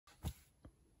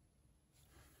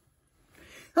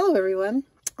Hello everyone.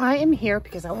 I am here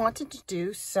because I wanted to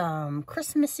do some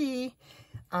Christmassy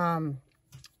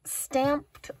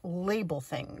stamped label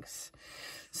things.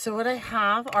 So what I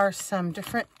have are some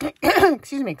different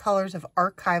excuse me, colors of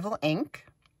archival ink.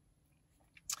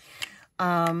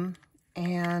 And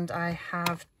I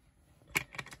have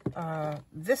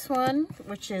this one,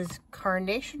 which is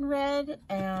Carnation Red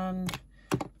and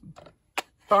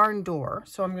Barn Door.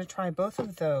 So I'm going to try both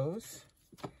of those.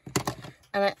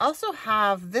 And I also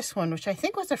have this one, which I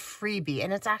think was a freebie,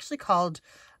 and it's actually called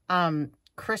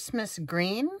Christmas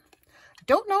Green.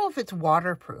 Don't know if it's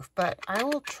waterproof, but I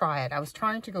will try it. I was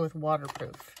trying to go with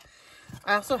waterproof.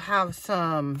 I also have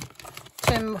some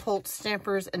Tim Holtz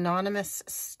Stampers Anonymous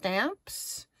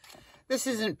stamps. This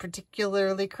isn't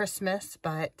particularly Christmas,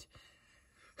 but,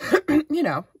 you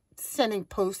know, sending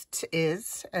post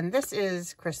is. And this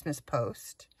is Christmas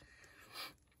post.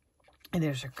 And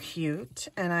those are cute.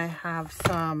 And I have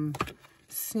some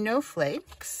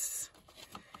snowflakes.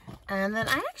 And then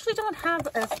I actually don't have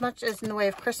as much as in the way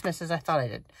of Christmas as I thought I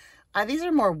did. These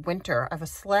are more winter. I have a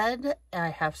sled. I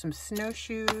have some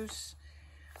snowshoes,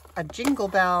 a jingle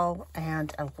bell,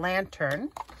 and a lantern.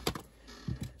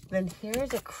 Then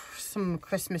here's some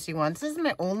Christmassy ones. This is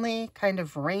my only kind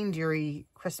of reindeer-y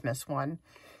Christmas one,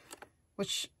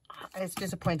 which is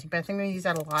disappointing, but I think I'm going to use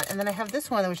that a lot. And then I have this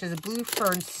one, which is a Blue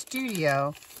Fern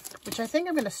Studio, which I think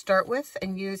I'm going to start with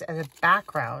and use as a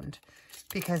background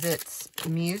because it's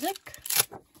music.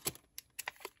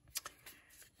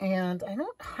 And I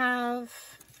don't have,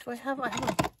 I have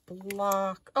a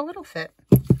block. Oh, it'll fit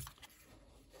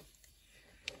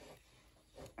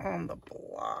on the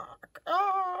block.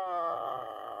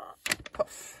 Oh,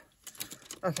 poof.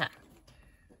 Okay.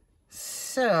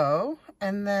 So,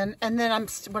 and then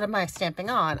what am I stamping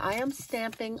on? I am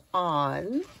stamping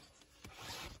on,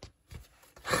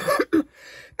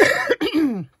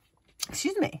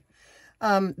 excuse me,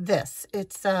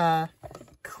 it's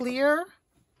clear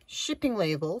shipping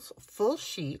labels, full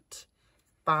sheet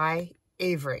by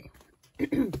Avery.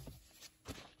 And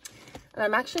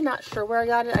I'm actually not sure where I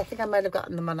got it. I think I might have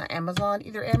gotten them on Amazon,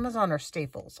 either Amazon or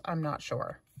Staples. I'm not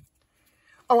sure.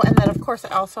 Oh, and then, of course, I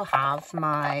also have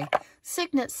my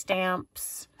Signet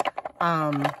stamps.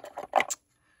 No,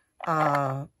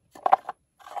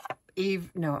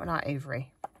 not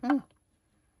Avery.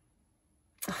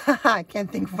 I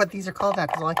can't think of what these are called now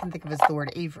because all I can think of is the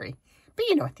word Avery. But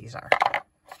you know what these are.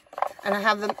 And I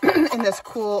have them in this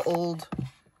cool old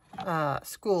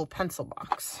school pencil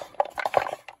box.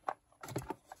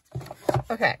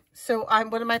 Okay, so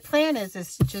what my plan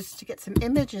is just to get some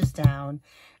images down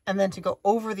and then to go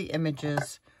over the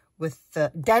images with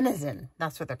the Denizen.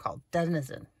 That's what they're called,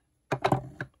 Denizen.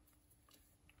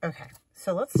 Okay,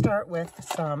 so let's start with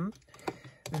some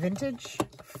vintage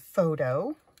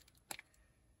photo.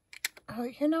 Oh,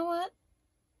 you know what?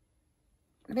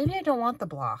 Maybe I don't want the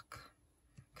block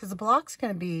because the block's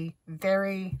going to be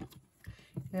very,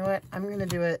 you know what? I'm going to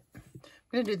do it. I'm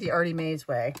going to do the Artie Mays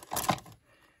way.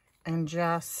 And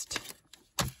just,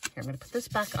 here, I'm going to put this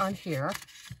back on here.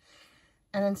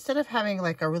 And instead of having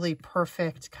like a really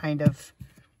perfect kind of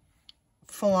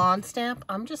full-on stamp,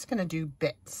 I'm just going to do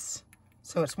bits.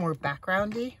 So it's more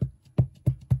backgroundy.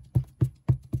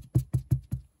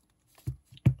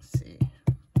 Let's see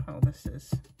how this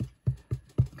is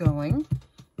going.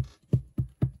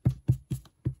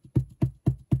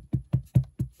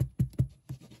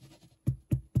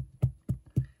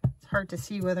 It's hard to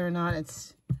see whether or not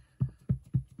it's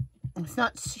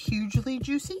not hugely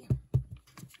juicy,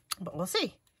 but we'll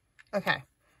see. Okay.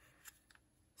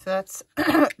 So that's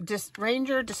just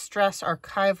Ranger Distress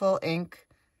Archival Ink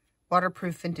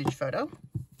Waterproof Vintage Photo.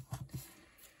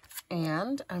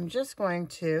 And I'm just going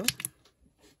to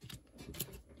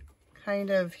kind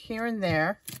of here and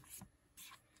there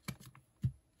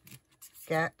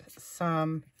get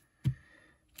some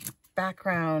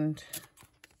background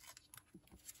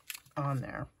on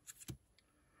there.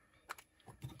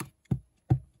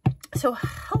 So,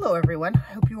 hello everyone.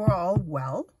 I hope you are all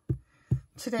well.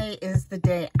 Today is the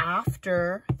day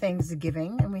after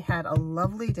Thanksgiving, and we had a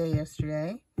lovely day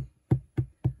yesterday.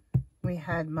 We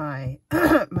had my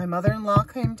mother-in-law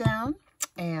came down,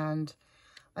 and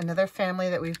another family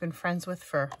that we've been friends with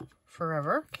for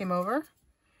forever came over.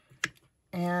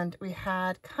 And we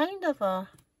had kind of a,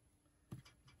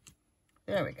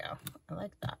 there we go. I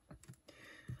like that.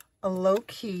 A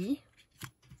low-key,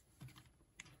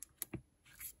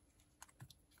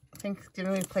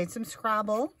 Thanksgiving, we played some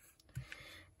Scrabble,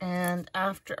 and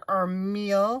after our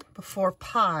meal before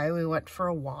pie, we went for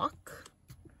a walk,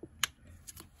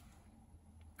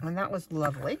 and that was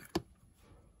lovely.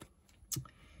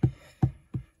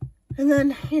 And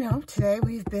then, you know, today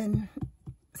we've been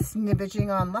snibbaging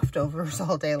on leftovers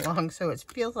all day long. So it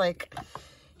feels like,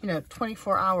 you know,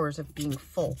 24 hours of being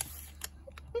full,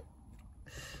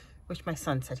 which my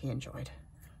son said he enjoyed.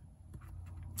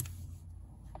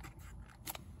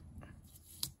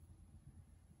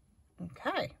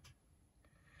 Okay.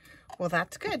 Well,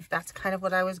 that's good. That's kind of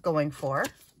what I was going for.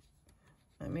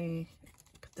 Let me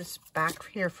put this back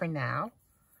here for now.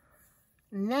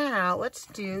 Now, let's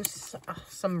do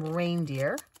some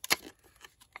reindeer.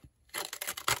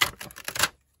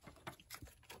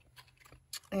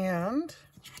 And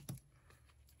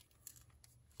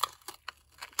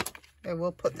I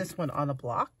will put this one on a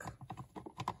block.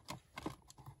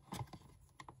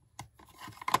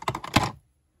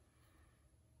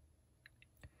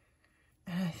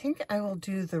 And I think I will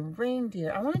do the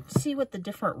reindeer. I want to see what the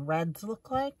different reds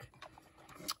look like.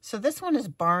 So this one is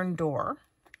barn door.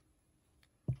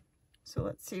 So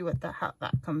let's see what how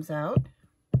that comes out.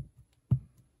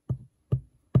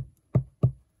 Oh,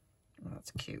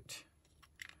 that's cute.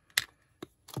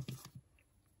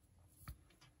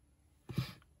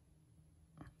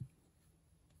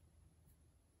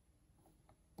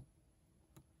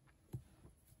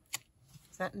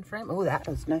 Is that in frame? Oh, that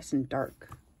was nice and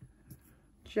dark.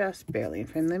 Just barely in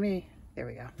frame. There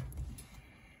we go.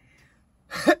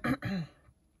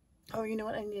 Oh, you know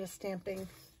what? I need a stamping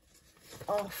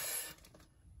off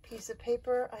piece of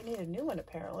paper. I need a new one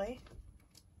apparently.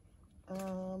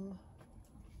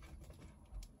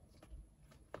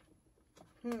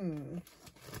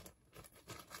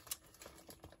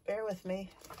 Bear with me.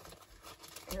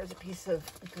 Here's a piece of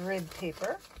grid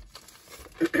paper.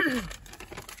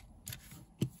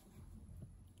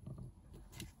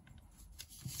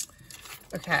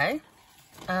 Okay.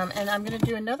 And I'm going to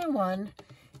do another one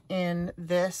in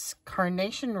this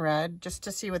carnation red just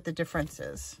to see what the difference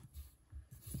is.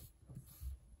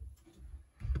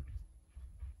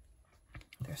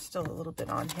 There's still a little bit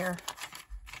on here.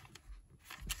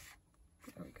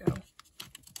 There we go.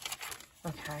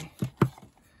 Okay.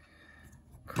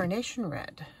 Carnation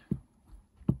red.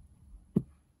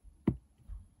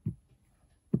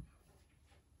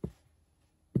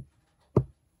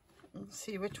 Let's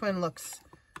see which one looks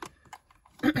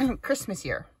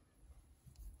Christmassier.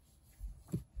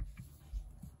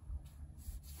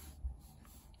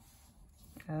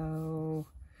 Oh.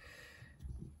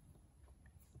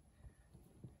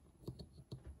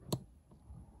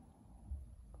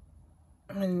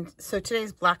 And so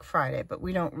today's Black Friday, but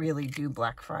we don't really do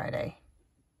Black Friday.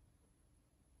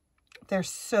 They're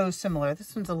so similar.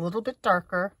 This one's a little bit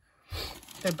darker.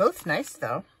 They're both nice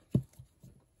though.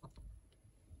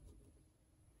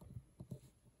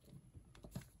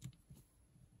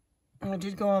 I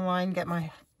did go online,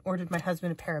 ordered my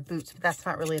husband a pair of boots, but that's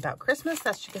not really about Christmas.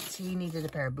 That's because he needed a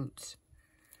pair of boots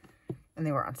and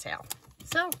they were on sale.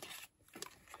 So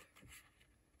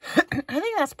I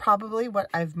think that's probably what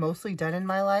I've mostly done in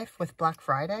my life with Black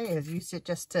Friday, is used it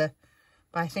just to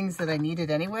buy things that I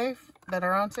needed anyway that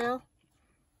are on sale.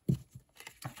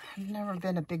 I've never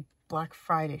been a big Black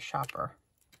Friday shopper.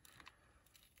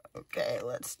 Okay,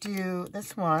 let's do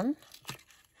this one.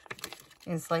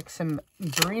 Is like some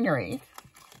greenery.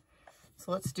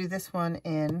 So let's do this one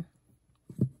in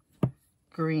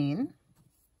green.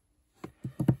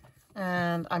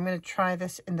 And I'm going to try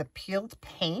this in the peeled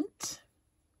paint.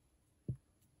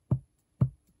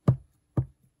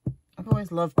 I've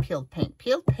always loved peeled paint.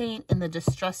 Peeled paint and the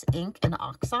Distress ink and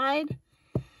oxide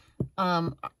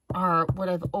are what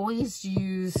I've always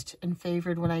used and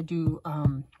favored when I do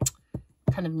kind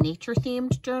of nature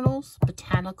themed journals,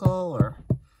 botanical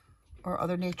or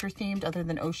other nature themed other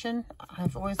than ocean.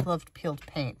 I've always loved peeled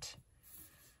paint.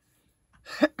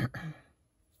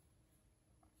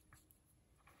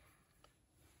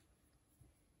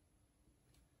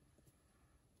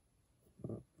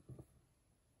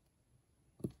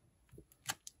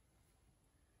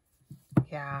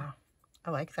 Yeah,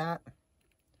 I like that.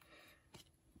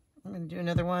 I'm going to do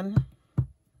another one.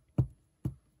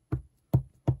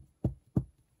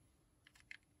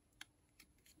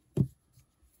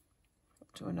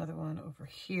 Do another one over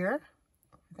here.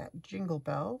 That Jingle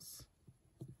Bells.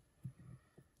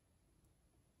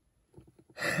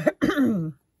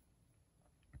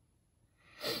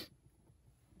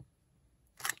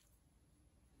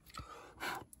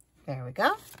 There we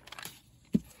go.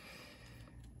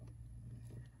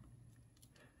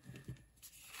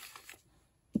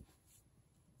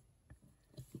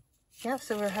 Yeah,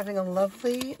 so we're having a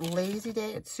lovely, lazy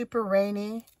day. It's super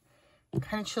rainy,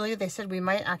 kind of chilly. They said we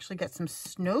might actually get some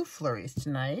snow flurries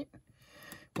tonight,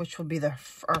 which will be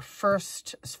our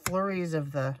first flurries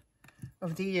of the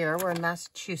of the year. We're in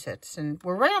Massachusetts, and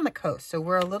we're right on the coast, so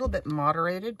we're a little bit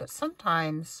moderated, but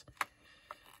sometimes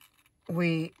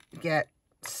we get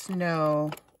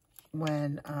snow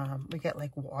when we get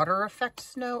like water effect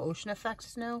snow, ocean effect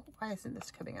snow. Why isn't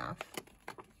this coming off?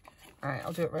 All right,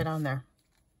 I'll do it right on there.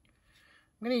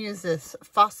 I'm going to use this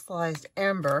fossilized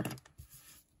amber.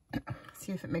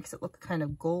 See if it makes it look kind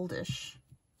of goldish.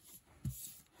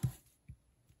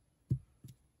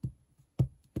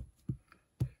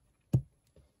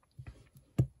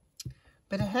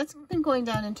 But it has been going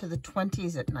down into the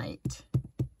 20s at night.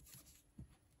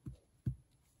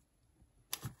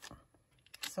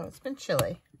 So it's been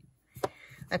chilly.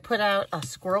 I put out a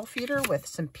squirrel feeder with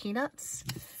some peanuts,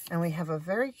 and we have a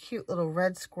very cute little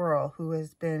red squirrel who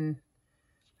has been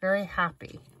very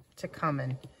happy to come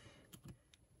and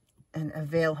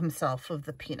avail himself of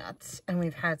the peanuts. And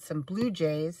we've had some blue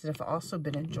jays that have also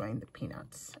been enjoying the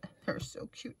peanuts. They're so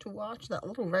cute to watch. That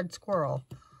little red squirrel.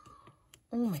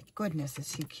 Oh my goodness,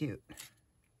 is he cute.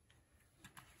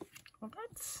 Well,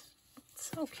 that's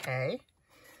okay.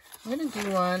 I'm going to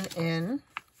do one in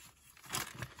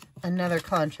another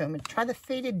color. I'm going to try the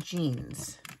Faded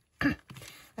Jeans.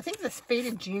 I think this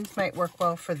Faded Jeans might work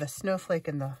well for the snowflake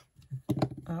and the...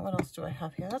 what else do I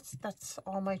have here? That's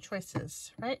all my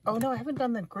choices, right? Oh no, I haven't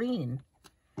done the green.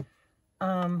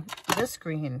 This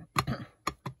green.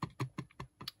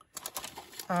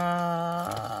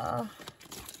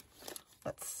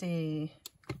 Let's see.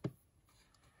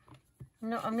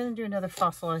 No, I'm going to do another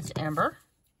fossilized amber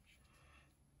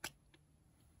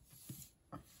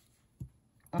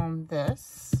on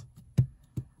this.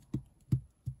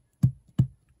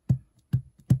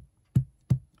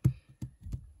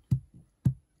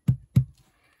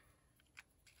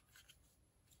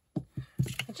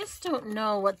 I just don't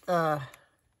know what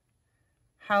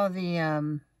how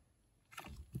the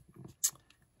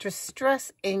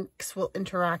Distress inks will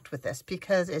interact with this,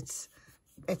 because it's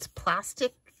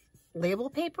plastic label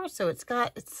paper, so it's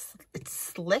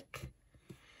slick,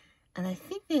 and I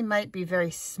think they might be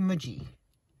very smudgy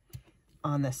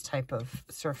on this type of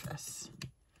surface.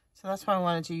 So that's why I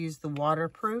wanted to use the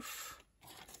waterproof.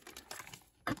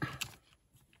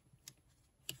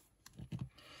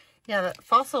 Yeah, the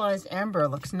fossilized amber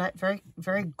looks not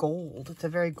very gold. It's a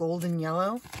very golden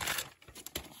yellow.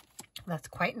 That's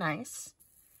quite nice.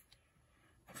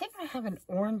 I think I have an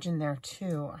orange in there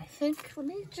too. I think, let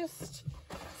me just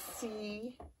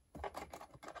see.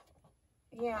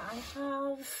 Yeah, I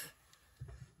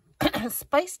have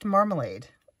spiced marmalade.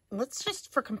 Let's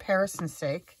just, for comparison's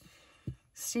sake,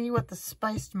 see what the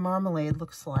spiced marmalade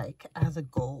looks like as a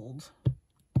gold.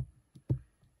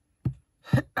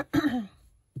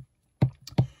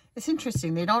 It's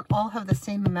interesting. They don't all have the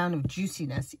same amount of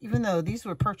juiciness, even though these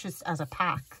were purchased as a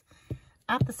pack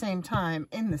at the same time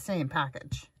in the same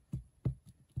package.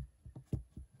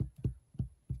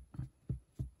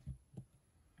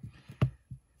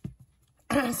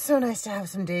 It's so nice to have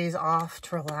some days off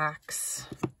to relax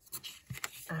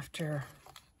after,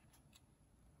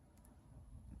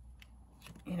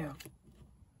 you know,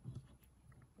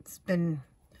 it's been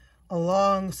a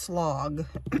long slog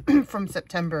from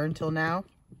September until now.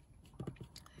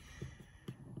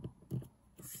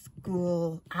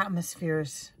 School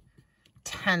atmosphere's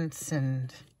tense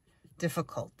and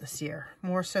difficult this year,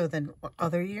 more so than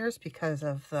other years because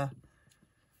of the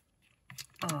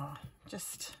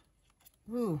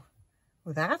ooh,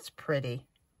 that's pretty.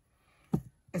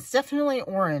 It's definitely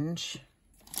orange,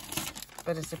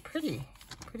 but it's a pretty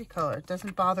color. It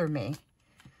doesn't bother me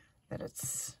that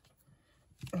it's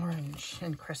orange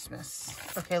in Christmas.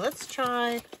 Okay, let's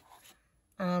try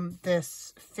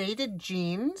this Faded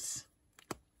Jeans.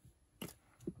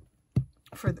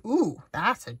 Ooh,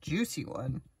 that's a juicy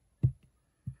one.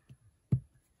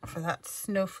 For that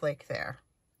snowflake there.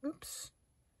 Oops.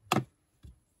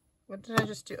 What did I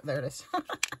just do? There it is.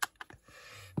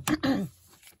 Put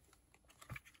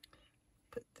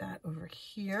that over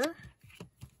here.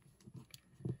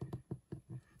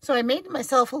 So I made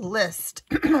myself a list.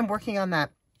 I'm working on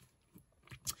that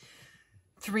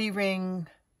 3-ring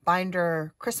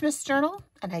binder Christmas journal,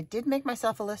 and I did make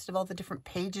myself a list of all the different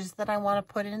pages that I want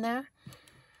to put in there.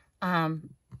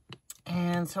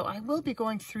 And so I will be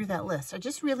going through that list. I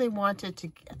just really wanted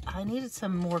to, I needed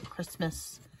some more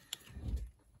Christmas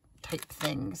type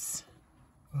things.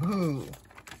 Ooh,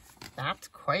 that's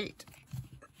quite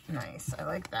nice. I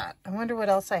like that. I wonder what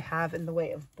else I have in the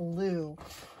way of blue.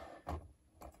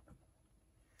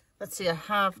 Let's see, I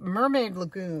have Mermaid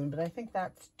Lagoon, but I think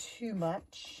that's too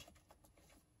much.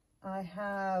 I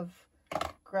have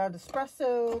Ground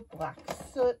Espresso, Black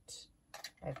Soot.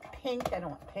 I have pink. I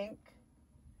don't want pink.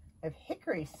 I have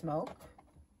Hickory Smoke.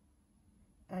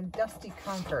 and Dusty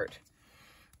Comfort.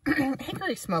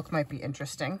 Hickory Smoke might be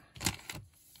interesting.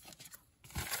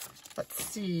 Let's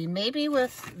see, maybe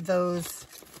with those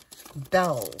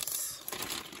bells.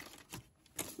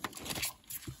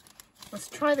 Let's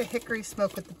try the Hickory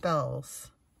Smoke with the bells.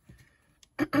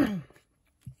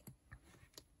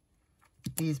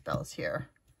 These bells here.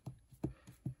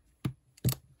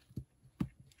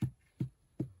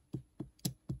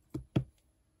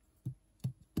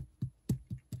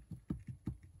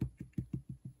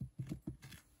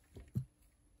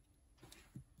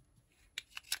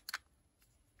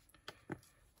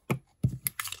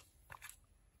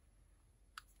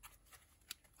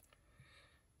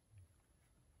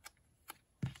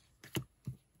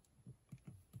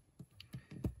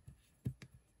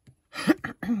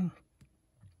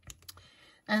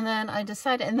 And then I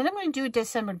decided, and then I'm going to do a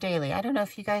December daily. I don't know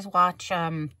if you guys watch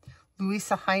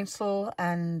Louisa Heinzel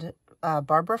and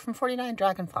Barbara from 49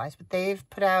 Dragonflies, but they've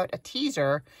put out a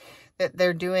teaser that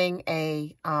they're doing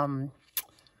a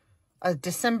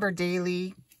December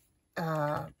daily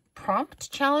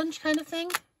prompt challenge kind of thing.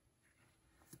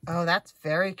 Oh, that's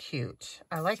very cute.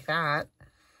 I like that.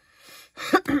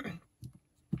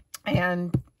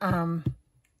 And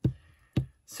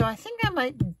so I think I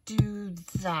might do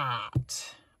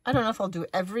that. I don't know if I'll do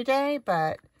it every day,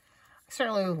 but I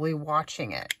certainly will be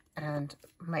watching it and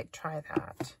might try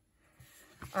that.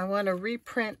 I want to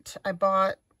reprint. I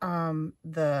bought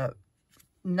the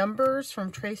numbers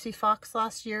from Tracy Fox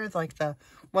last year, like the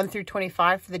 1 through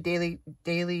 25 for the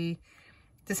daily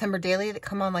December daily that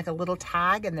come on like a little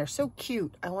tag, and they're so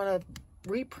cute. I want to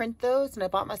reprint those, and I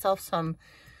bought myself some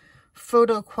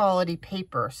photo quality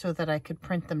paper so that I could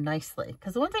print them nicely,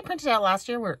 because the ones I printed out last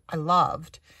year I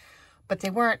loved, but they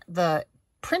weren't, the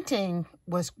printing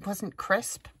wasn't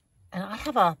crisp, and I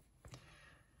have a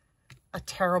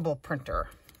terrible printer.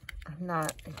 I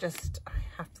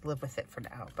have to live with it for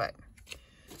now, but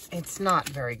it's not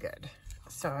very good.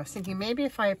 So I was thinking maybe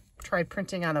if I try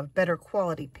printing on a better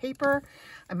quality paper,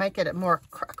 I might get a more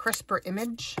crisper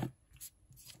image.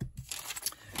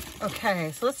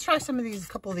 Okay, so let's try a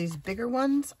couple of these bigger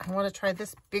ones. I want to try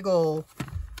this big old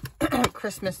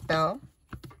Christmas bell.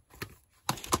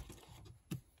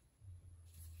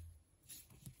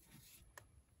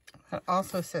 It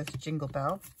also says Jingle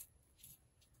Bell.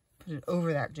 Put it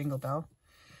over that Jingle Bell.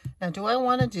 Now, do I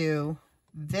want to do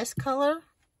this color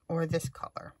or this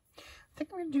color? I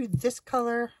think I'm going to do this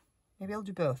color. Maybe I'll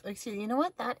do both. Like, see, you know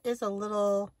what? That is a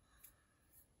little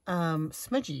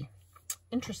smudgy.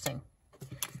 Interesting.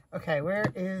 Okay,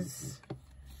 where is...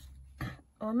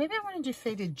 Or maybe I want to do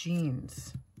faded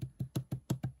jeans.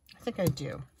 I think I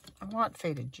do. I want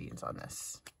faded jeans on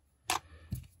this.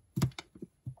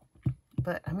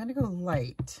 But I'm going to go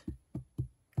light.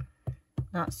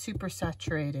 Not super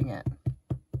saturating it.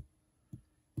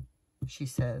 She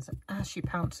says, as she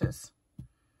pounces.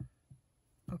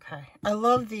 Okay. I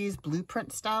love these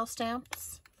blueprint style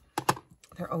stamps.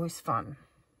 They're always fun.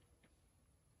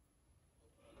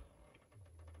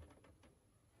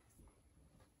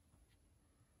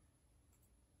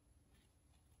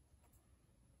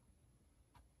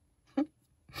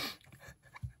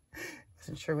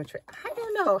 Wasn't sure which way. I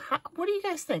don't know. What do you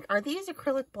guys think? Are these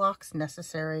acrylic blocks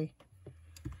necessary?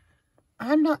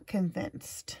 I'm not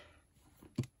convinced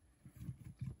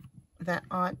that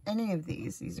on any of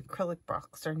these acrylic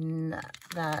blocks are not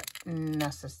that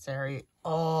necessary.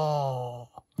 Oh,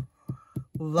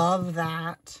 love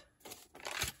that.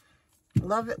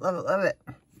 Love it, love it, love it.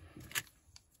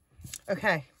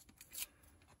 Okay.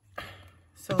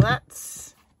 So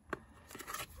let's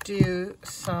do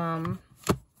some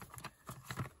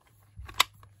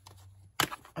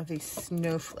of these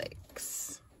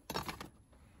snowflakes.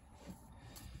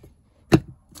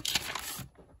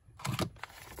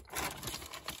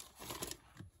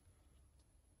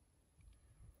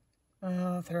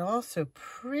 Oh, they're all so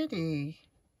pretty.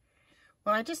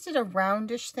 Well, I just did a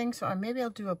roundish thing, so maybe I'll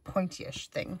do a pointyish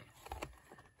thing.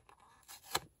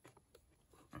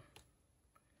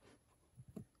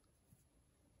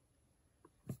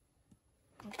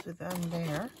 I'll do them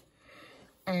there.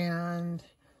 And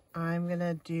I'm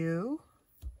gonna do,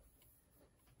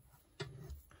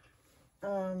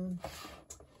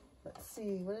 let's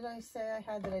see, what did I say I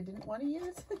had that I didn't want to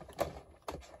use?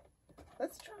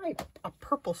 Let's try a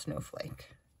purple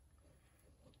snowflake.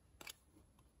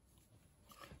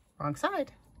 Wrong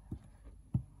side.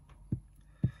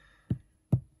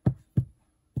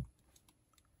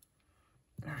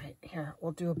 All right, here,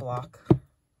 we'll do a block.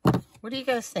 What do you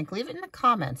guys think? Leave it in the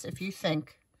comments if you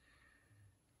think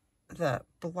the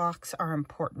blocks are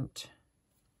important.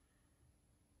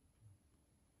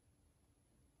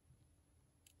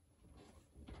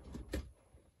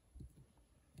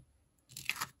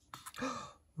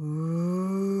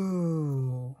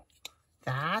 Ooh,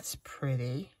 that's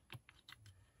pretty.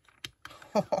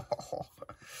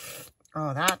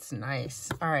 Oh, that's nice.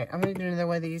 All right, I'm going to do another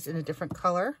one of these in a different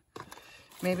color.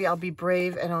 Maybe I'll be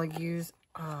brave and I'll use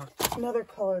another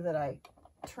color that I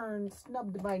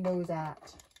snubbed my nose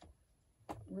at.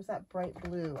 Where's that bright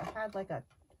blue? I had like a,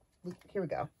 here we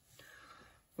go.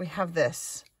 We have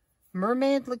this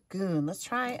Mermaid Lagoon. Let's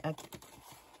try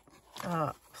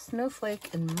a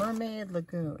snowflake in Mermaid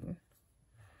Lagoon.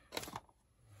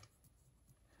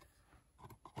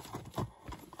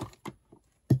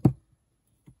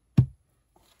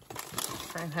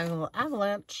 I'm having a little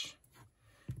avalanche.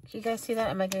 Can you guys see that?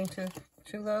 Am I getting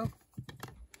too low?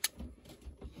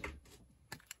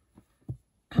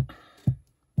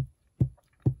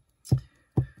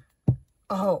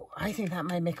 Oh, I think that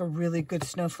might make a really good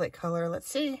snowflake color. Let's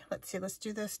see. Let's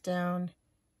do this down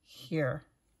here.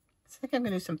 I think I'm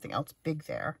going to do something else big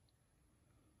there.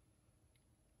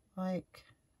 Like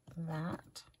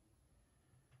that.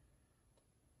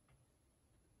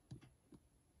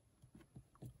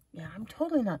 Yeah, I'm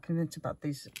totally not convinced about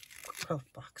these acrylic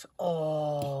blocks.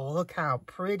 Oh, look how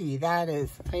pretty that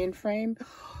is. Iron frame.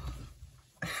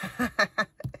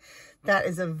 That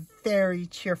is a very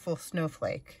cheerful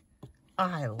snowflake.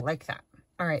 I like that.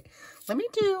 All right, let me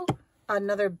do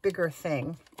another bigger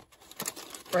thing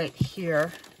right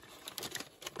here.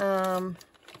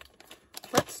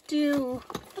 Let's do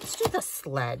the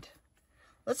sled.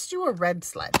 Let's do a red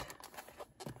sled.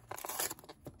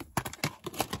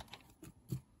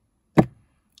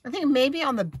 I think maybe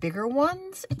on the bigger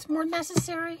ones, it's more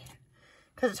necessary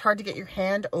because it's hard to get your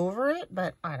hand over it,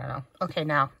 but I don't know. Okay,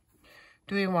 now,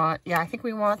 do we want, yeah, I think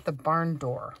we want the barn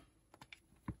door.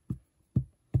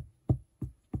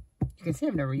 You can see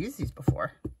I've never used these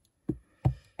before.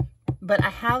 But I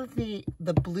have the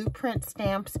blueprint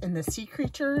stamps in the sea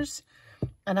creatures,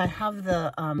 and I have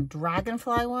the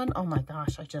dragonfly one. Oh my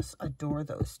gosh, I just adore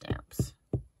those stamps.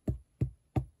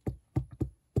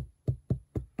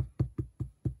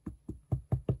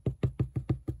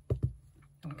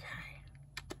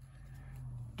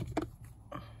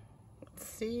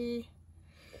 See,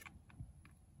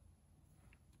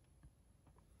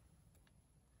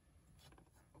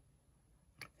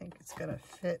 I think it's gonna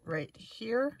fit right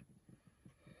here.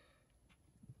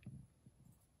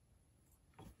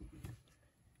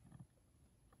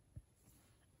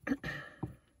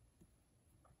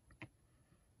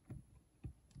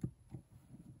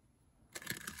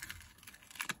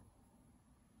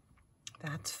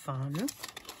 That's fun.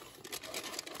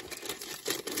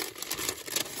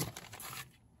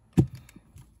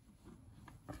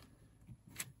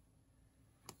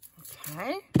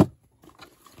 Okay.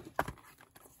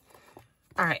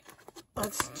 All right,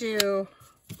 let's do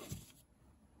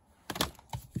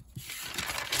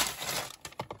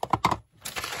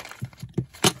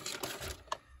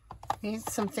need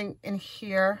something in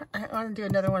here. I want to do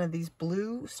another one of these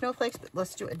blue snowflakes, but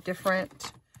let's do a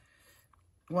different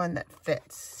one that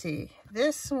fits. See,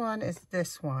 this one is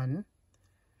this one.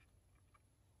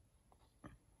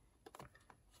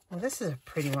 Well, this is a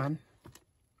pretty one.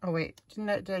 Oh wait,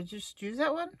 did I just use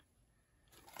that one?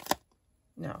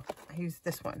 No, I used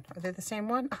this one. Are they the same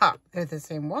one? Ah, they're the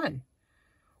same one.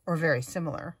 Or very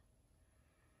similar.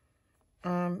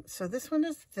 So this one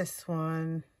is this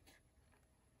one.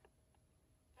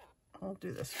 I'll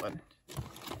do this one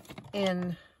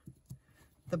in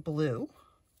the blue.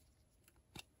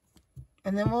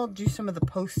 And then we'll do some of the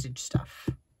postage stuff.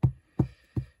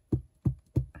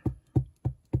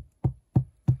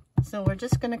 So we're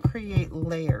just going to create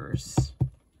layers.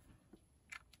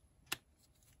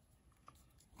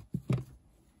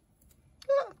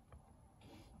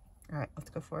 All right, let's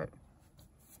go for it.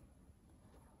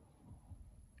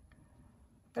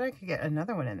 But I could get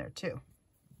another one in there too.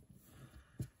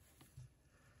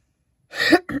 Oh,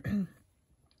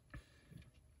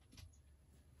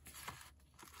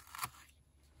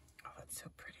 that's so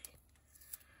pretty.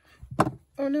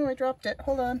 Oh no, I dropped it.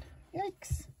 Hold on.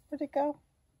 Yikes. Where'd it go?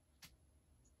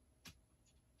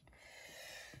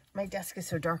 My desk is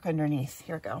so dark underneath.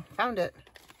 Here we go. Found it.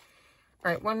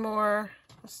 All right, one more.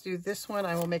 Let's do this one.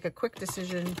 I will make a quick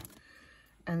decision.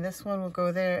 And this one will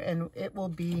go there, and it will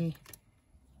be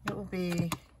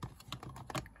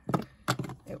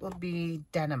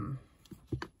denim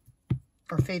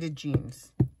or faded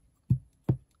jeans.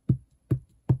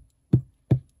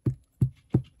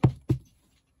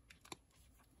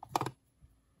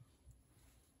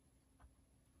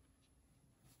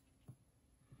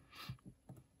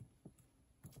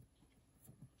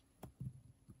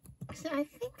 I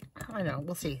think, I don't know,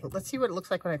 we'll see. Let's see what it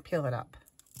looks like when I peel it up.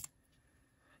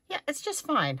 Yeah, it's just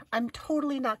fine. I'm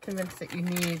totally not convinced that you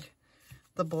need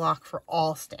the block for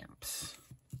all stamps.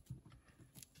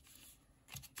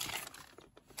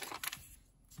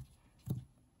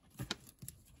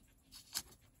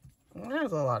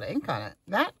 There's a lot of ink on it.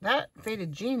 That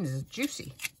faded jeans is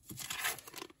juicy.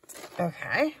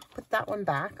 Okay, put that one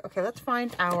back. Okay, let's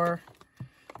find our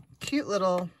cute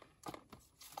little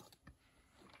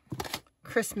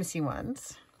Christmassy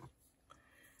ones.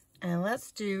 And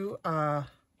let's do a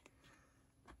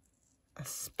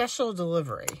special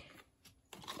delivery.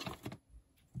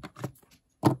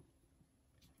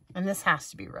 And this has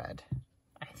to be red,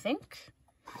 I think.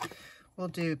 We'll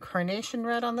do carnation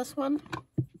red on this one.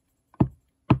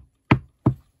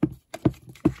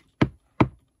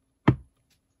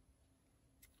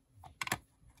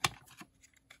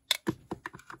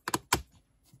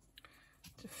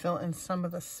 To fill in some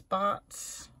of the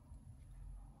spots.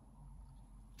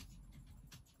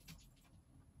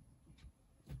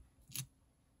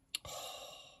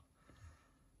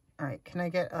 All right, can I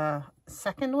get a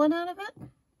second one out of it?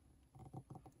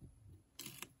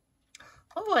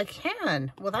 Oh, I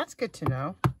can. Well, that's good to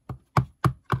know.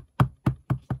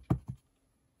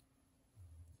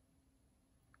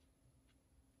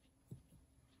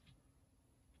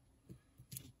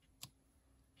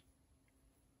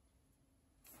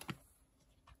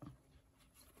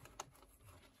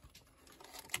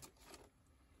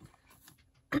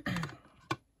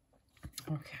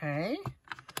 Okay.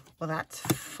 Well, that's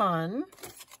fun.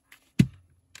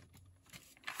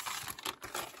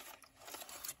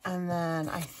 And then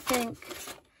I think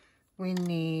we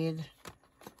need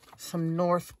some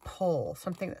North Pole,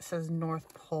 something that says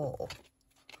North Pole.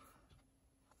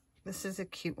 This is a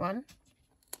cute one.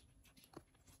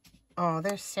 Oh,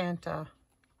 there's Santa.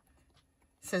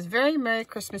 It says, "Very Merry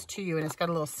Christmas to you," and it's got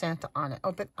a little Santa on it.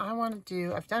 Oh, but I want to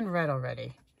do, I've done red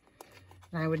already.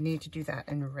 And I would need to do that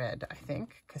in red, I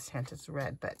think, because Santa's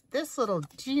red. But this little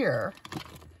deer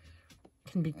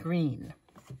can be green.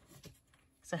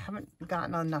 I haven't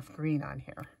gotten enough green on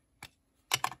here.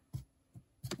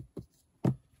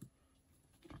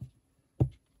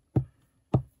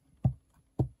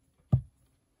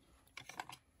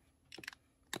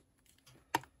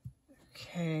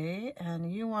 Okay,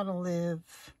 and you want to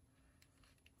live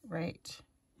right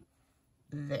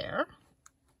there.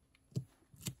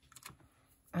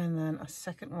 And then a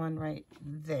second one right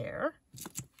there.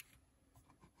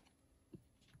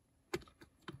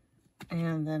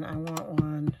 And then I want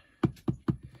one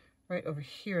right over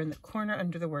here in the corner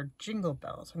under the word Jingle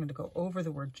Bells. I'm going to go over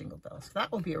the word Jingle Bells.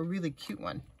 That will be a really cute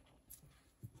one.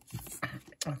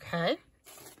 Okay.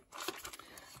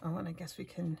 Oh, and I guess we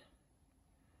can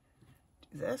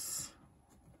do this.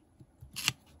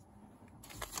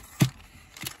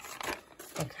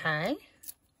 Okay.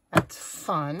 That's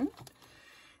fun.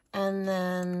 And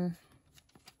then,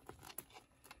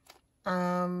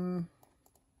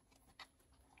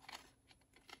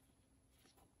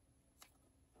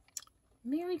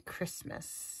 Merry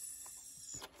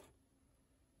Christmas.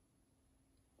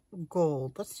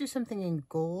 Gold. Let's do something in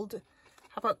gold.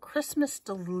 How about Christmas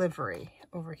delivery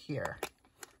over here?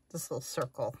 This little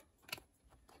circle.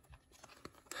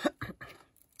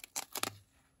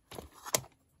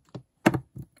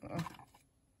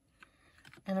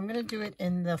 And I'm going to do it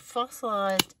in the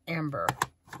fossilized amber.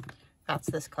 That's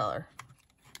this color.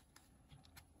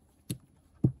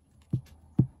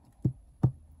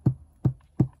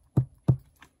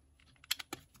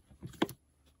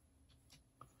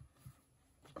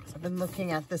 I've been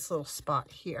looking at this little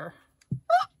spot here.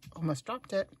 Ah, almost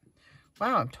dropped it.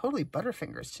 Wow, I'm totally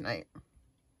Butterfingers tonight.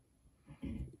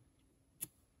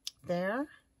 There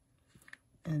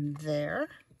and there.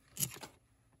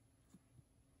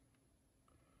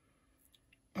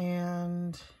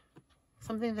 And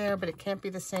something there, but it can't be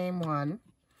the same one.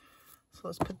 So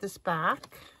let's put this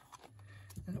back.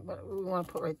 And what do we want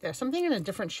to put right there? Something in a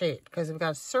different shape, because we've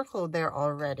got a circle there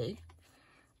already.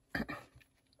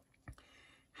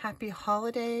 Happy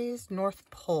Holidays, North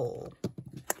Pole.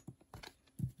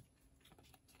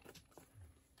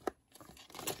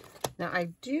 Now I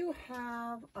do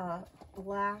have a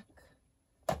black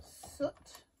soot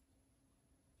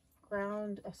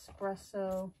ground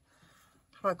espresso.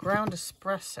 How about ground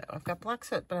espresso? I've got black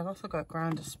soot, but I've also got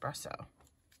ground espresso.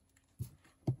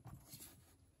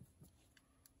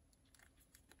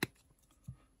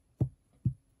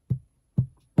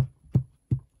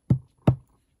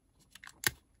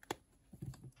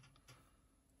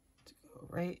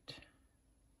 Right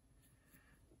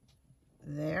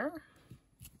there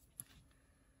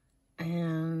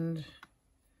and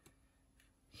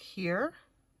here.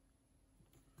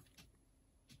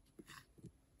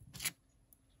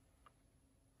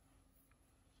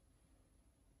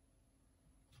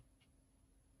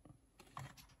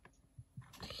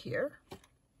 here.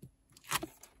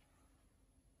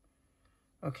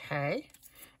 Okay,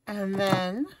 and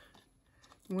then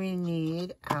we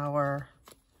need our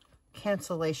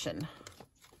cancellation.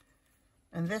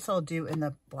 And this I'll do in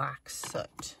the black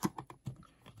soot.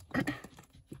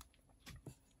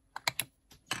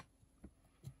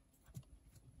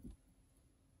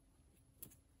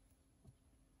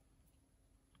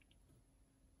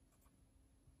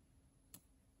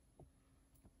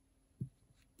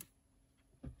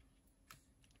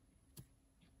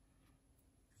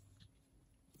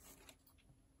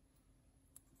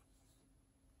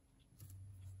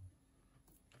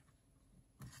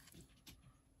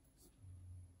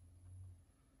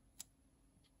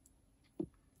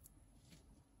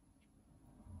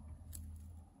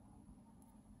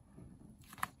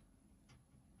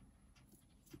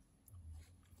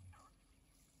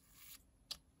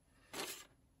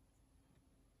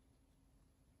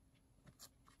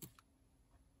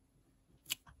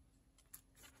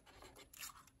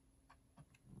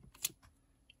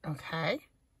 Okay.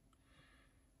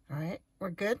 All right,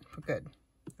 we're good? We're good.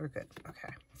 We're good.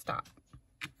 Okay, stop.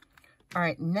 All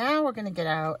right, now we're going to get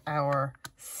out our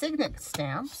signet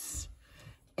stamps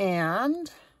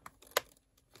and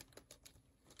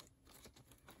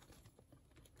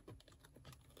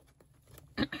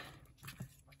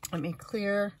let me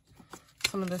clear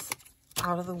some of this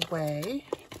out of the way.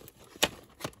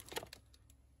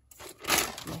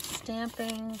 My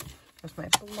stamping, there's my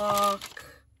block.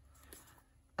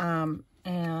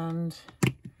 And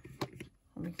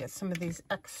let me get some of these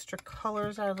extra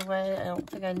colors out of the way. I don't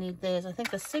think I need these. I think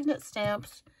the signet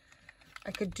stamps,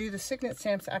 I could do the signet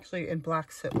stamps actually in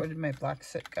black soot. Where did my black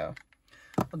soot go?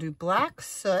 I'll do black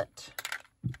soot,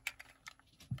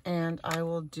 and I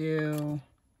will do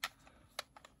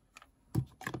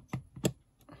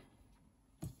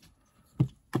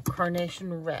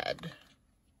carnation red,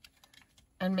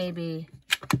 and maybe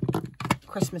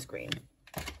Christmas green.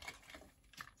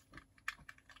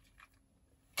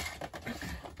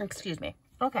 Excuse me.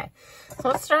 Okay, so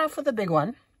let's start off with the big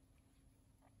one.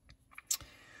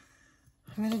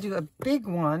 I'm going to do a big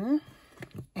one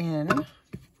in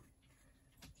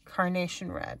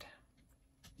carnation red.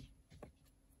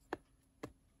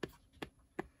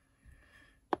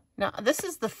 Now, this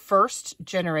is the first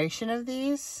generation of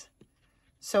these.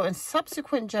 So in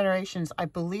subsequent generations, I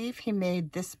believe he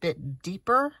made this bit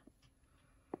deeper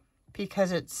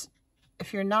because it's,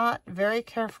 if you're not very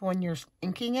careful when you're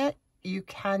inking it, you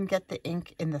can get the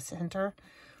ink in the center,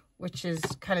 which is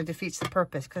kind of defeats the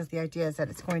purpose because the idea is that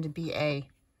it's going to be a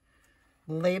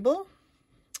label.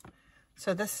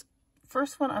 So this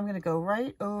first one, I'm going to go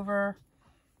right over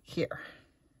here.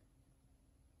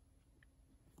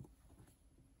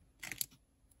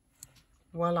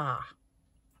 Voila.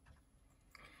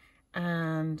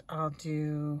 And I'll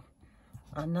do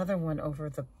another one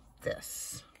over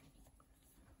this.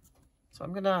 So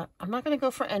I'm not gonna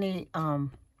go for any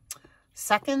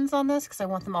seconds on this because I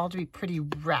want them all to be pretty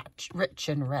rich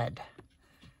and red.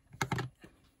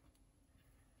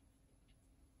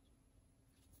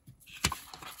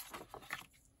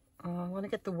 I want to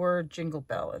get the word Jingle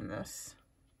Bell in this.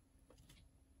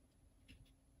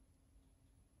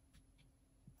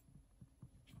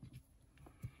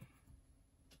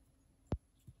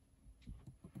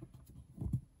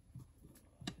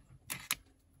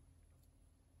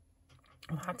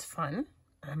 Well, that's fun.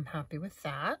 I'm happy with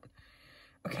that.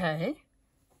 Okay,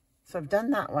 so I've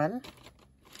done that one.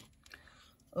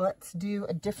 Let's do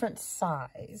a different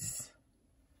size.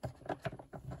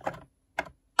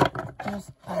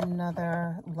 There's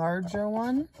another larger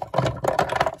one.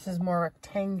 This is more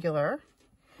rectangular.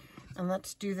 And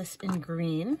let's do this in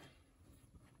green.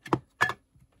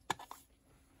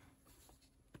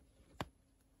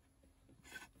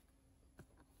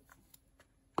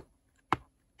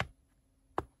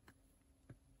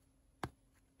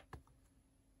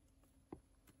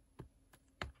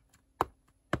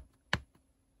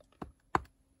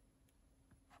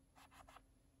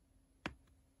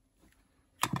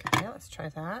 Let's try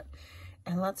that.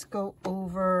 And let's go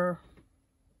over,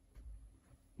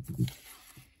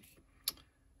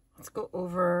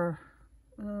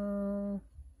 nope,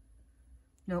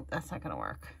 that's not gonna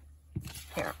work.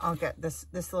 Here, I'll get this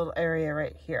little area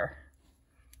right here.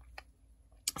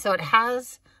 So it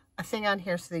has a thing on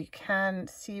here so that you can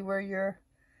see where you're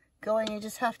going. You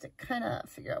just have to kind of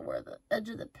figure out where the edge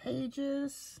of the page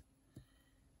is.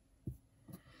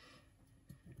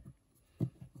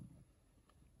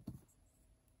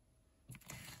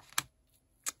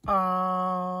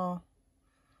 Oh,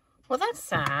 well, that's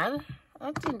sad.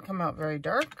 That didn't come out very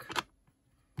dark.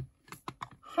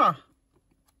 Huh.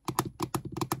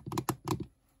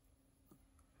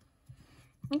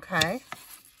 Okay.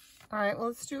 All right, well,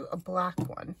 let's do a black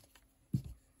one.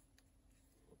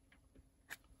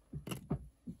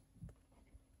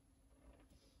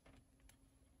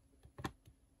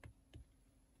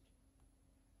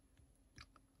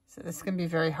 So this is going to be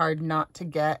very hard not to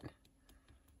get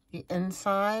the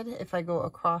inside. If I go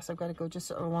across, I've got to go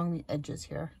just along the edges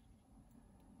here.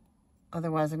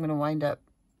 Otherwise, I'm going to wind up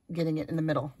getting it in the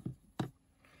middle.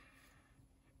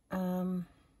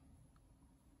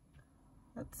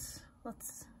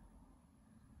 Let's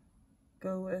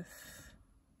go with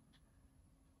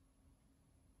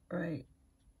right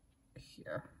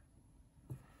here.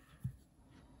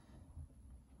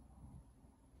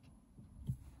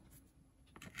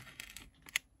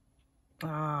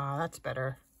 Ah, that's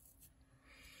better.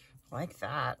 Like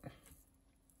that.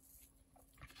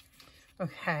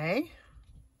 Okay.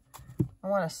 I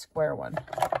want a square one.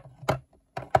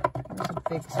 There's a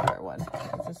big square one. Is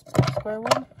this a big square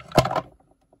one?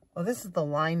 Oh, this is the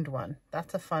lined one.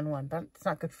 That's a fun one, but it's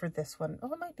not good for this one.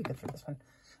 Oh, it might be good for this one.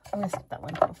 I'm going to skip that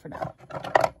one for now.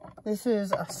 This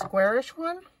is a squarish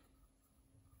one.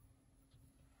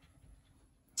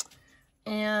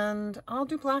 And I'll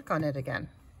do black on it again.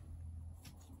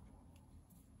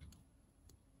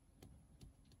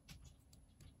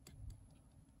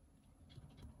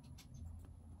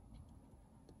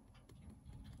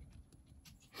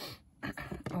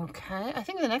 Okay, I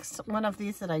think the next one of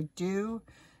these that I do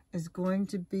is going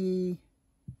to be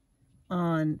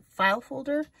on file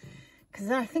folder, because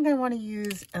I think I want to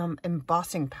use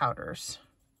embossing powders.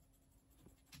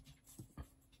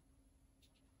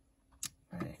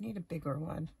 All right, I need a bigger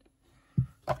one.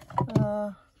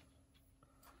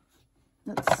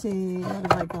 Let's see,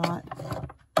 what have I got?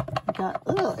 I got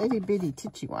a little itty bitty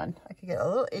titchy one. I could get a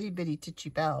little itty bitty titchy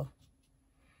bell.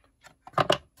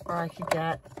 Or I could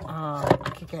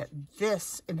get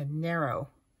this in a narrow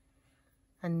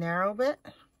bit.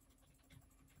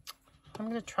 I'm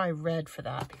going to try red for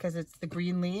that because it's the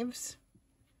green leaves.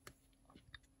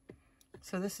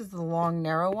 So this is the long,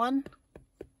 narrow one.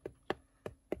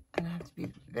 And I have to be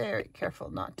very careful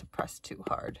not to press too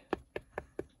hard.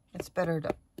 It's better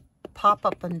to pop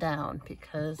up and down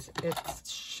because it's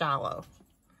shallow.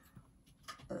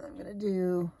 And I'm going to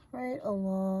do right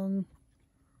along.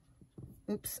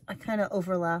 Oops, I kind of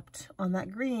overlapped on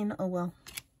that green. Oh, well.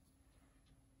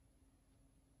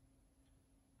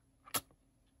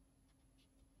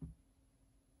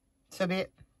 So be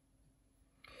it.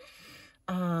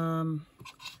 I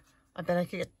bet I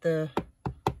could get the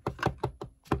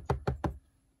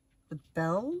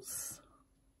bells.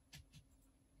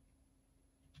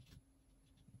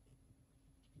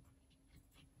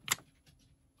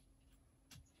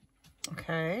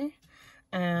 Okay.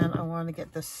 And I want to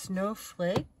get the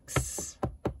snowflakes.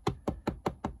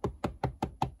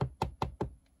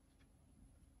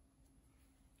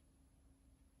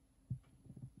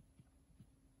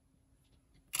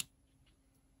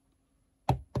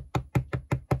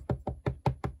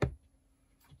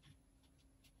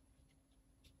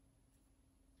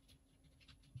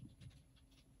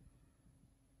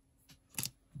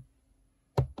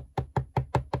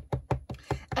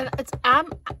 And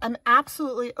I'm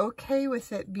absolutely okay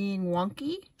with it being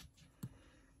wonky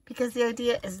because the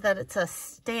idea is that it's a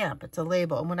stamp, it's a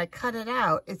label. And when I cut it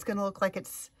out, it's going to look like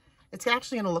it's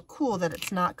actually going to look cool that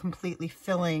it's not completely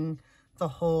filling the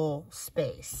whole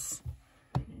space.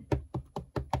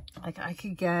 Like I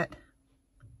could get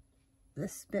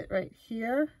this bit right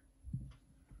here.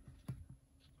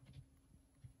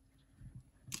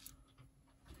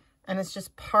 And it's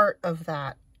just part of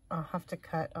that. I'll have to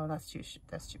cut. Oh, that's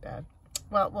too bad.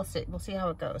 Well, we'll see. We'll see how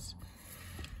it goes.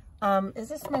 Is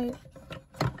this my,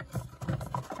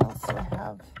 what else do I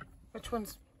have? Which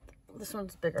one's, this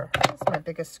one's bigger. That's my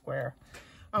biggest square.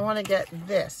 I want to get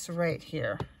this right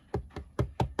here.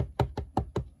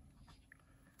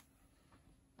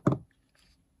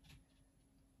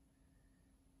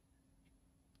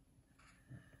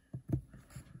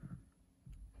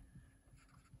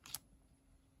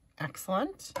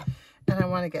 Excellent. And I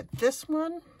want to get this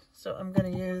one. So I'm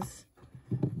going to use,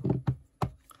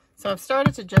 so I've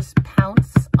started to just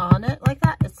pounce on it like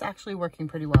that. It's actually working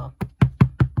pretty well.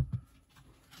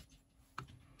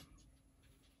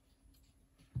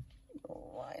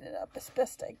 Line it up as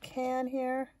best I can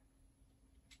here.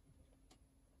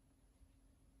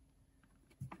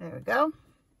 There we go.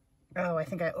 Oh, I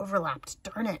think I overlapped.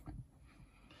 Darn it.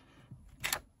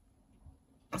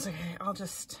 That's okay. I'll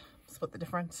just split the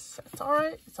difference. It's all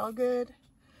right. It's all good.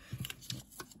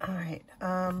 All right.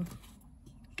 I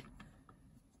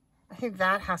think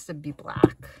that has to be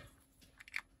black.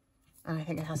 And I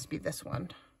think it has to be this one.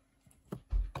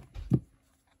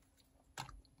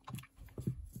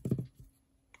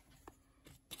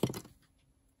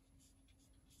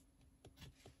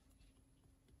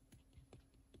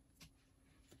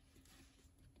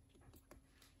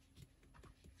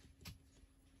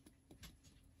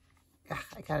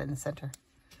 I got it in the center.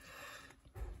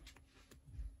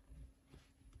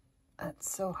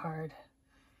 That's so hard.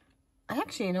 I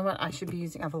actually, you know what? I should be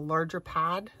using, I have a larger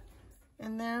pad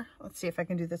in there. Let's see if I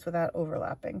can do this without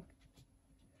overlapping.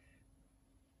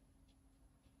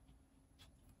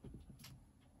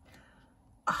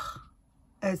 Oh,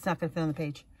 it's not going to fit on the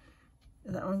page.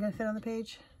 Is that one going to fit on the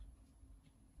page?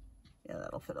 Yeah,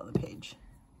 that'll fit on the page.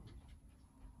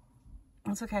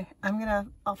 That's okay.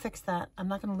 I'll fix that. I'm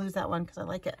not going to lose that one because I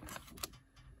like it.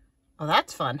 Oh,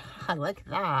 that's fun. I like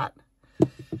that.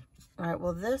 All right,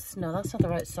 well this, no, that's not the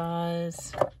right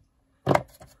size.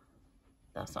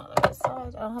 That's not the right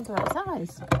size. I don't have the right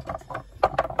size.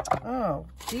 Oh,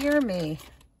 dear me.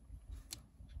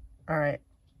 All right.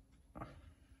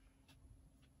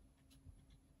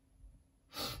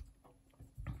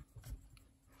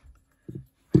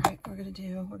 All right, we're gonna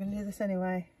do this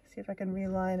anyway. See if I can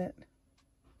reline it.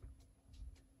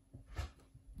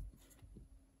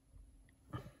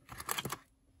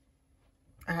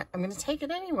 All right, I'm gonna take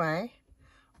it anyway.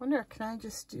 Wonder, can I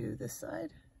just do this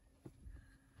side?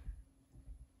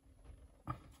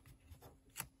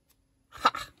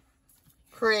 Ha!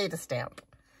 Create a stamp.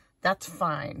 That's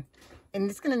fine. And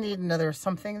it's gonna need another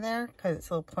something there because it's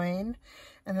a little plain.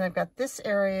 And then I've got this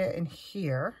area in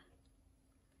here.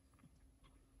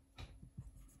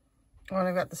 Oh, and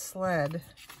I've got the sled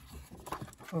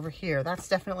over here. That's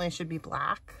definitely should be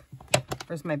black.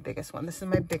 Where's my biggest one? This is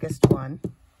my biggest one.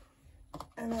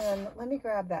 And then let me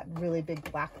grab that really big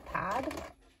black pad.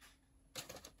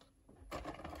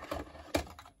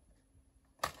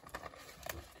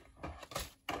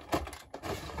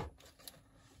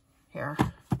 Here.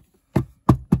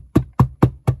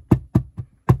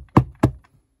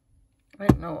 I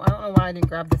don't know why I didn't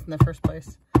grab this in the first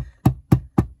place.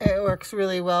 It works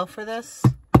really well for this,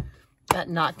 at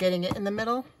not getting it in the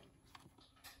middle.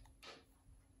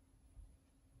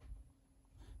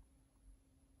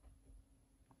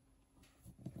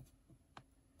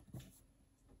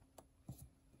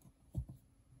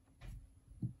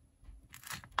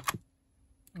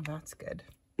 That's good.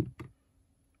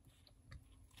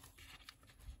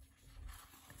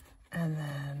 And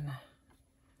then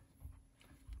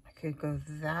I could go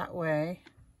that way.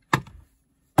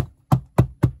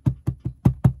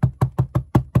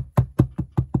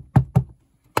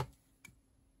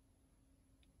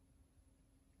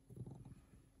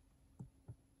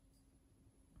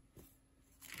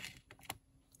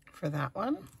 For that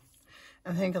one.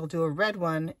 I think I'll do a red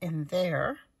one in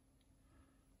there.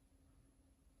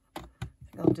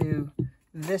 I'll do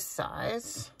this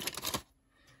size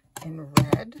in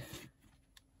red.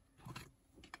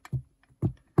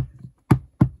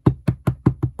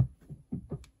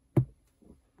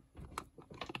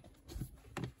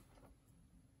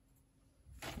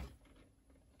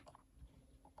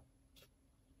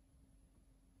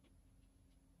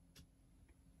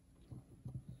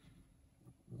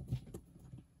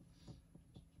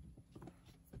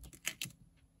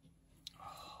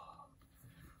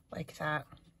 Like that.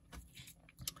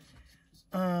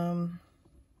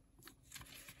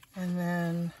 And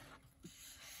then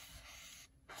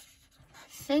I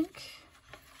think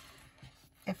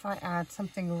if I add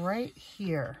something right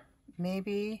here,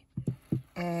 maybe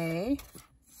a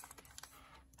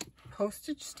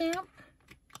postage stamp,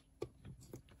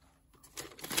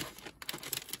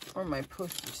 or my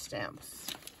postage stamps.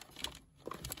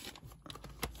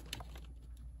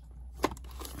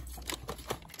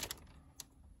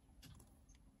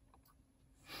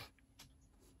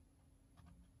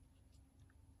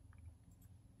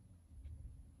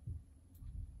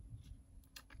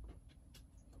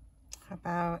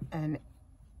 About an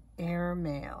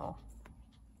airmail.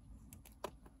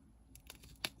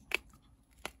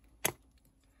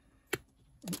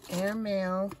 An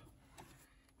airmail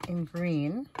in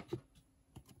green.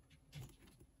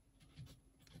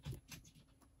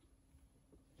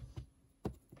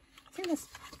 I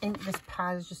think this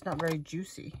pad is just not very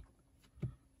juicy.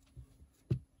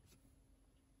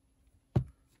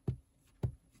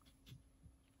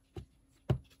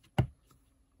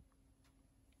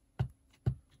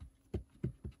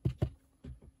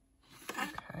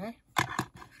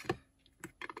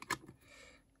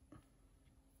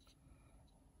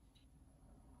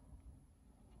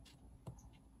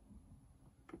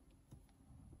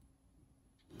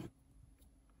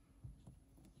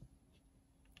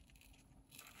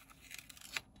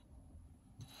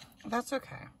 That's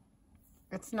okay.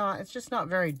 It's just not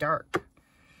very dark.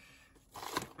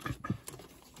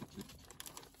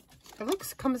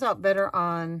 It comes out better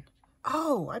on,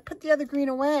 oh, I put the other green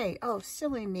away. Oh,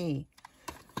 silly me.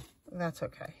 That's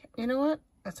okay. You know what?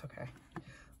 That's okay.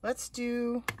 Let's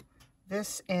do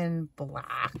this in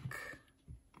black.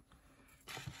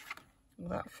 Will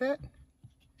that fit?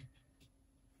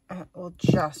 It will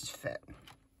just fit.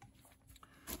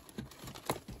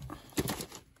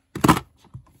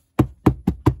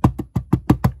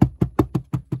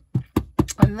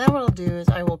 And then what I'll do is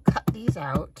I will cut these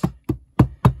out.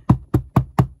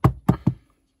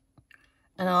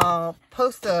 And I'll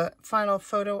post the final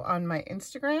photo on my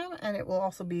Instagram, and it will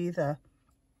also be the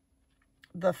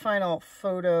final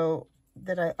photo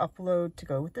that I upload to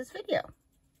go with this video.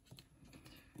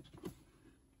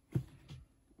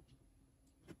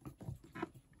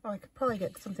 Oh, I could probably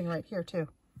get something right here too.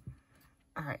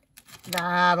 All right,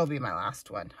 that'll be my last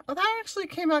one. Oh, that actually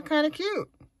came out kind of cute.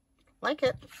 Like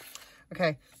it.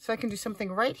 Okay, so I can do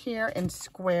something right here in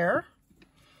square,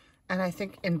 and I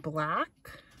think in black.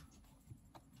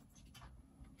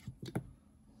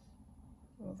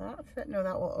 Will that fit? No,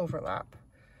 that will overlap.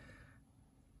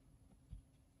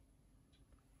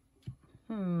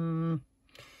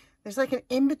 There's like an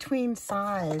in-between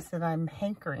size that I'm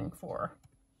hankering for.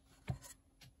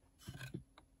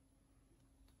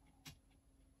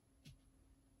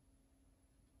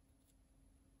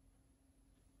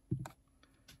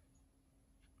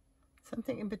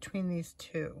 Something in between these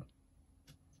two.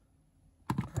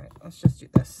 All right, let's just do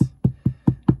this.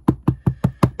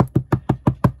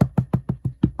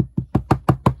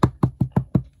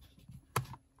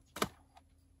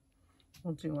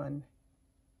 We'll do one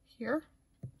here.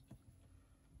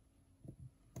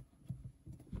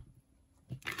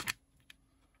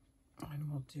 And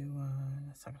we'll do,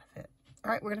 that's not gonna fit.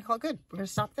 All right, we're gonna call it good. We're gonna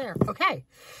stop there. Okay,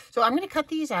 so I'm gonna cut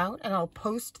these out and I'll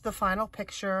post the final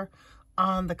picture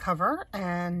on the cover,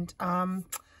 and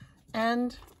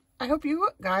I hope you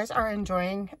guys are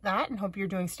enjoying that and hope you're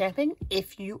doing stamping.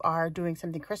 If you are doing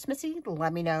something Christmassy,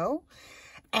 let me know.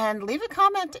 And leave a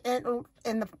comment in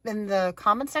the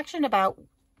comment section about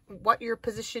what your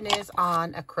position is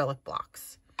on acrylic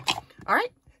blocks. All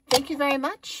right. Thank you very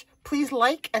much. Please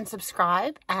like and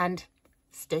subscribe and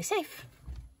stay safe.